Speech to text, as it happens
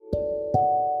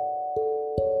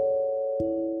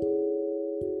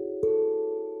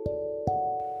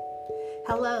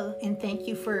Hello, and thank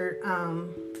you for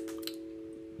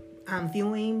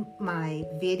viewing my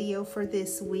video for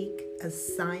this week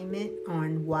assignment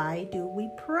on why do we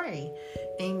pray.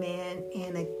 Amen.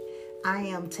 And I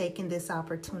am taking this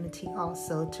opportunity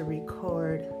also to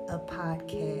record a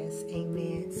podcast.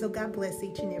 Amen. So God bless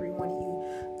each and every one of you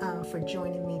for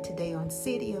joining me today on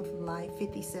City of Life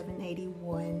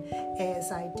 5781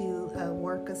 as I do a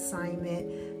work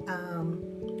assignment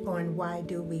on why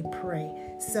do we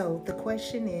pray. So the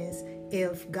question is,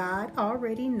 if God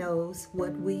already knows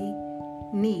what we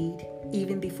need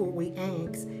even before we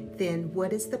ask, then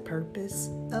what is the purpose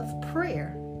of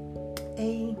prayer?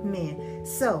 Amen.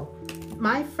 So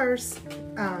my first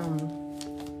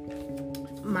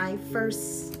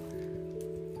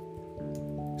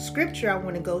scripture I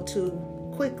want to go to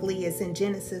quickly is in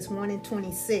Genesis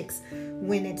 1:26,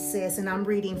 when it says, and I'm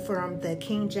reading from the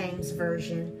King James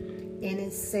Version, and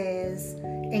it says,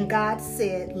 "And God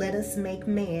said, let us make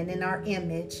man in our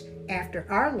image, after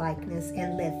our likeness,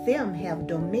 and let them have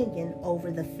dominion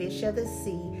over the fish of the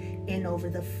sea, and over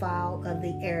the fowl of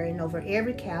the air, and over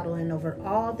every cattle, and over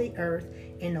all the earth,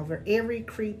 and over every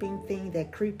creeping thing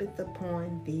that creepeth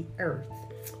upon the earth."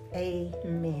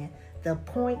 Amen. The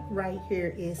point right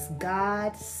here is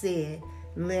God said,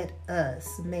 let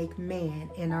us make man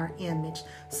in our image.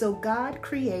 So God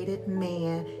created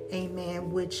man,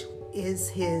 amen, which is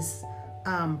his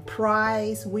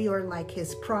prize. We are like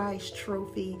his prize,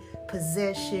 trophy,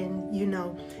 possession,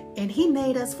 and he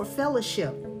made us for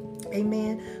fellowship.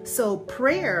 Amen. So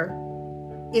prayer,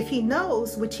 if he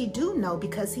knows, which he do know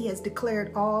because he has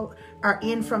declared all are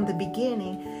in from the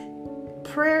beginning,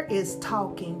 prayer is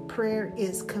talking. Prayer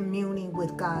is communing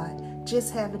with God,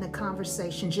 just having a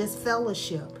conversation, just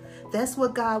fellowship. That's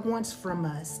what God wants from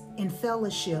us, in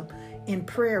fellowship, in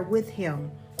prayer with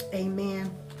him. Amen.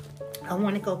 I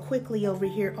want to go quickly over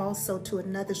here also to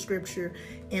another scripture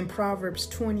in Proverbs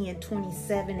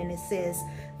 20:27, and it says,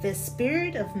 "The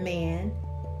spirit of man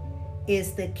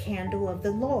is the candle of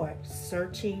the Lord,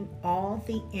 searching all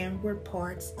the inward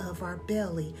parts of our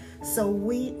belly." So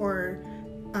we are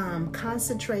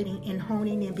concentrating and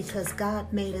honing in because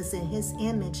God made us in his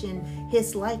image and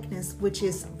his likeness, which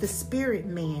is the spirit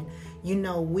man.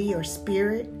 We are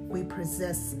spirit. We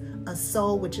possess a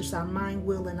soul, which is our mind,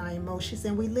 will, and our emotions.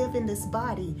 And we live in this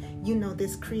body,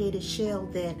 this created shell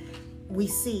that we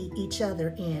see each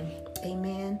other in.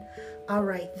 Amen. All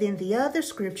right. Then the other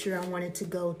scripture I wanted to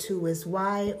go to is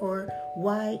why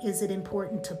is it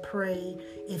important to pray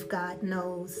if God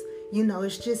knows?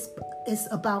 It's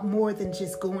about more than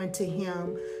just going to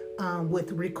him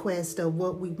with requests of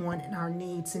what we want and our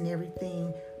needs and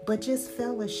everything, but just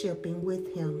fellowshipping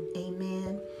with him.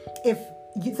 Amen. If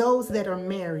those that are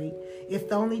married, if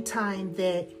the only time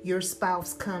that your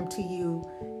spouse come to you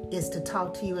is to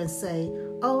talk to you and say,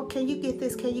 "Oh, can you get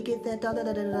this? Can you get that?" Da, da,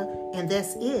 da, da, da, and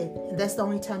that's it. And that's the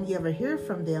only time you ever hear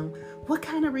from them. What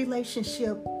kind of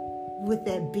relationship would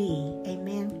that be?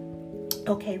 Amen.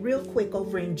 Okay, real quick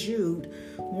over in Jude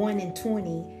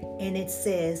 1:20, and it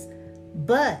says,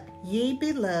 "But ye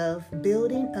beloved,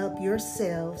 building up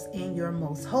yourselves in your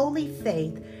most holy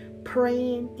faith,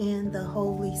 praying in the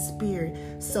Holy Spirit."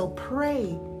 So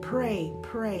pray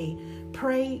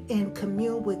and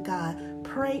commune with God.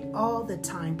 Pray all the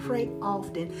time. Pray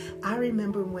often. I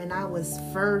remember when I was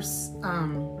first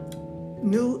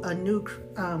a new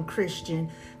Christian,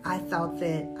 I thought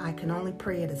that I can only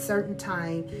pray at a certain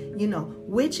time,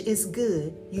 which is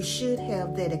good. You should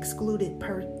have that excluded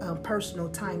personal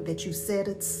time that you set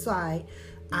aside.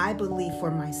 I believe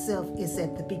for myself is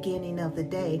at the beginning of the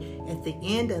day, at the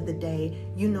end of the day,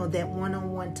 that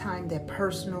one-on-one time, that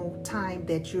personal time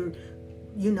that you're,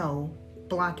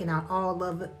 blocking out all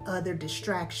of other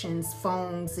distractions,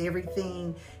 phones,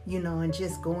 everything, and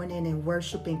just going in and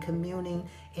worshiping, communing,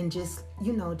 and just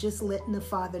letting the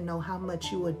Father know how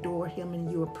much you adore him and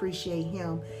you appreciate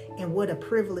him, and what a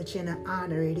privilege and an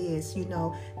honor it is,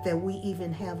 that we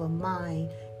even have a mind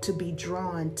to be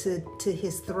drawn to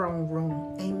his throne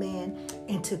room. Amen.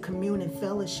 And to commune and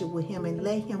fellowship with him and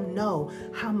let him know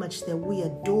how much that we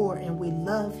adore and we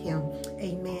love him.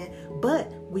 Amen.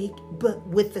 But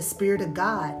with the Spirit of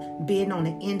God being on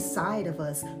the inside of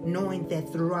us, knowing that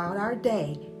throughout our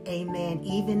day, amen,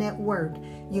 even at work,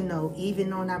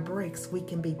 even on our breaks, we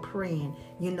can be praying,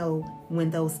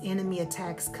 when those enemy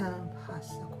attacks come,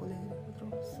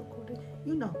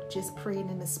 just praying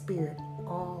in the Spirit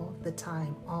all the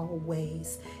time,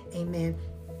 always. Amen.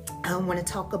 I want to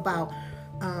talk about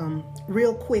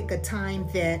real quick a time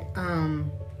that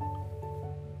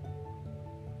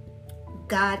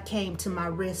God came to my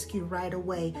rescue right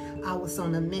away. I was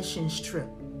on a missions trip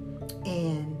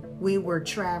and we were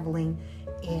traveling,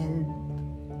 and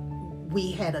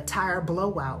we had a tire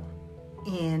blowout,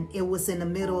 and it was in the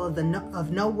middle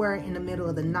of nowhere, in the middle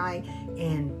of the night,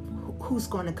 and who's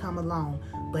going to come along?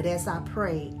 But as I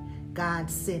prayed, God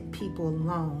sent people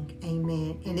along.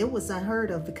 Amen. And it was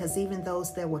unheard of, because even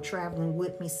those that were traveling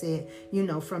with me said,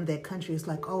 from that country, it's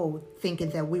like, thinking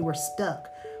that we were stuck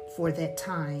for that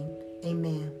time.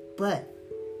 Amen. But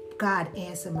God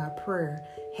answered my prayer.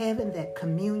 Having that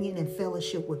communion and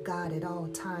fellowship with God at all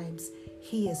times,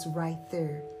 He is right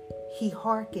there. He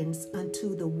hearkens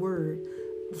unto the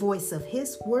voice of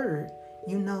His word,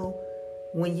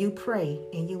 when you pray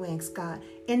and you ask God.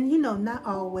 And, not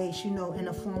always, in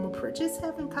a formal prayer, just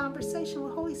having conversation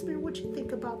with Holy Spirit. What you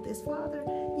think about this, Father?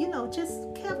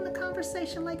 Just having a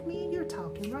conversation like me and you're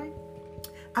talking, right?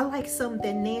 I like something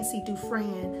that Nancy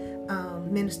Dufresne,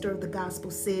 minister of the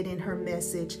gospel, said in her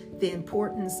message, the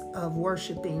importance of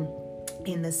worshiping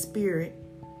in the Spirit.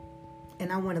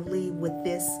 And I want to leave with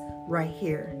this right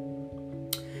here,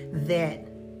 that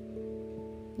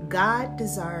God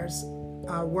desires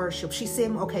our worship. She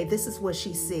said, this is what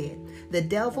she said. The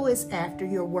devil is after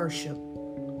your worship.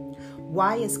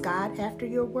 Why is God after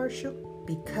your worship?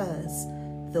 Because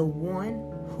the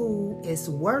one who is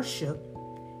worshiped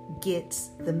gets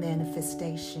the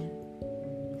manifestation.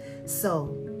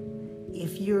 So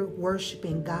if you're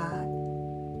worshiping God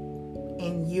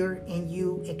and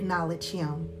you acknowledge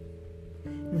Him,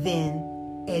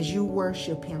 then as you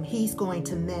worship Him, He's going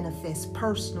to manifest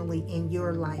personally in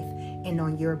your life and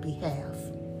on your behalf.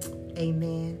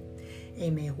 Amen.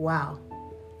 Amen. Wow.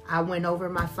 I went over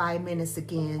my 5 minutes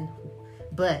again,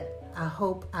 but I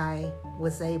hope I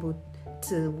was able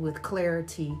to, with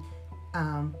clarity,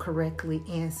 correctly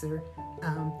answer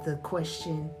the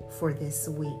question for this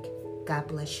week. God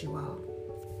bless you all.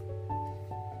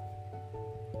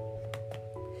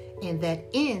 And that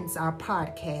ends our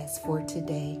podcast for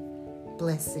today.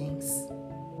 Blessings.